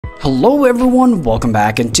Hello everyone, welcome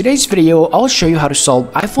back. In today's video, I'll show you how to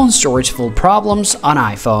solve iPhone storage full problems on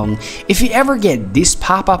iPhone. If you ever get this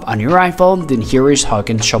pop-up on your iPhone, then here is how you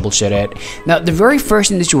can troubleshoot it. Now, the very first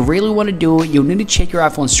thing that you really want to do, you'll need to check your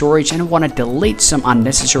iPhone storage and want to delete some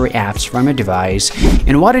unnecessary apps from your device.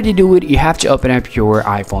 In order to do it, you have to open up your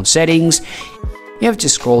iPhone settings. You have to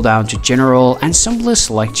scroll down to General and simply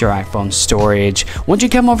select your iPhone storage. Once you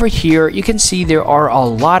come over here, you can see there are a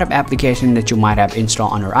lot of applications that you might have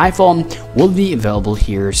installed on your iPhone will be available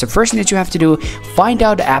here. So first thing that you have to do, find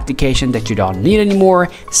out the application that you don't need anymore,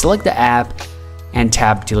 select the app, and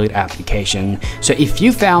tap delete application. So if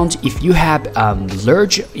you have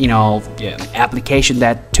large application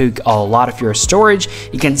that took a lot of your storage,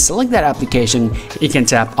 you can select that application, you can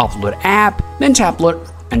tap upload app, then tap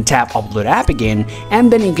upload app again, and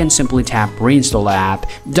then you can simply tap reinstall app.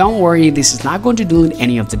 Don't worry, this is not going to delete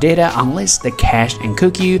any of the data unless the cache and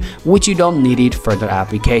cookie, which you don't need it for the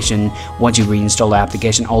application. Once you reinstall the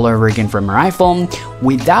application all over again from your iPhone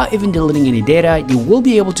without even deleting any data, you will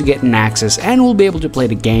be able to get an access and will be able to play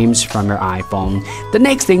the games from your iPhone. The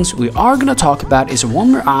next things we are going to talk about is one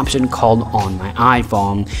more option called on my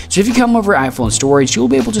iPhone. So if you come over iPhone storage, you'll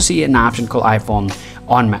be able to see an option called iPhone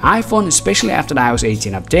on my iPhone, especially after the iOS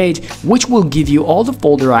 18 update, which will give you all the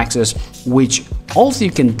folder access, which also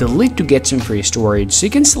you can delete to get some free storage. So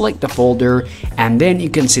you can select the folder and then you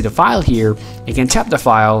can see the file here. You can tap the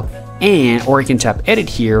file or you can tap edit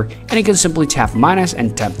here, and you can simply tap minus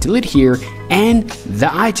and tap delete here, and the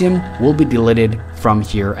item will be deleted from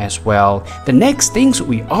here as well. The next things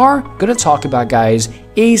we are gonna talk about, guys,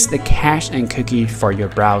 is the cache and cookie for your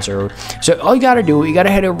browser. So all you gotta do, you gotta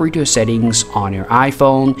head over to settings on your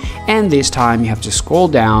iPhone, and this time you have to scroll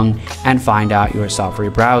down and find out your Safari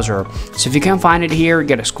browser. So if you can't find it here, you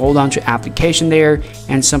gotta scroll down to application there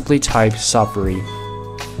and simply type Safari.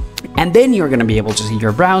 And then you're going to be able to see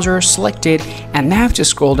your browser, select it, and now have to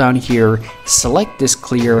scroll down here, select this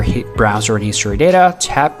clear browser and history data,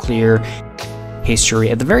 tap clear history.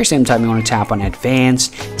 At the very same time, you want to tap on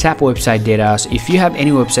advanced, tap website data. So if you have any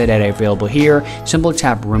website data available here, simply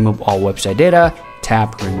tap remove all website data,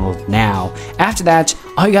 tap remove now. After that,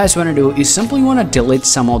 all you guys want to do is simply want to delete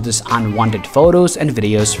some of these unwanted photos and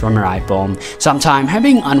videos from your iPhone. Sometimes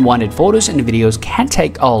having unwanted photos and videos can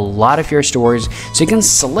take a lot of your storage, so you can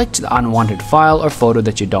select the unwanted file or photo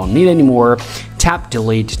that you don't need anymore, tap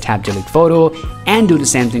delete photo, and do the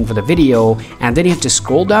same thing for the video. And then you have to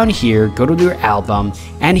scroll down here, go to your album,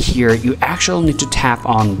 and here you actually need to tap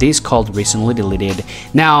on this called recently deleted.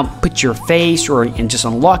 Now put your face and just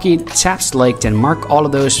unlock it, tap select and mark all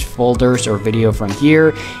of those folders or video from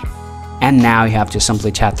here. And now you have to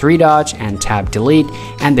simply tap three dots and tap delete,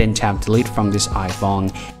 and then tap delete from this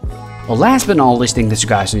iPhone. Well, last but not least thing that you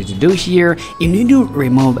guys need to do here, you need to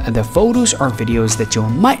remove the photos or videos that you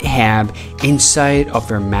might have inside of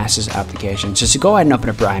your Messages application. So go ahead and open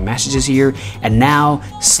up your iMessages here, and now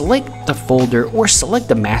select the folder or select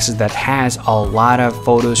the message that has a lot of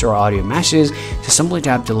photos or audio messages. So simply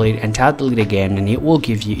tap delete and tap delete again, and it will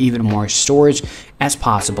give you even more storage as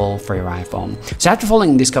possible for your iPhone. So after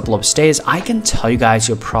following these couple of steps, I can tell you guys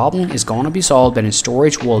your problem is going to be solved, and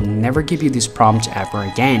storage will never give you this prompt ever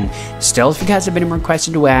again. Still, if you guys have any more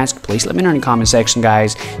questions to ask, please let me know in the comment section,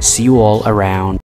 guys. See you all around.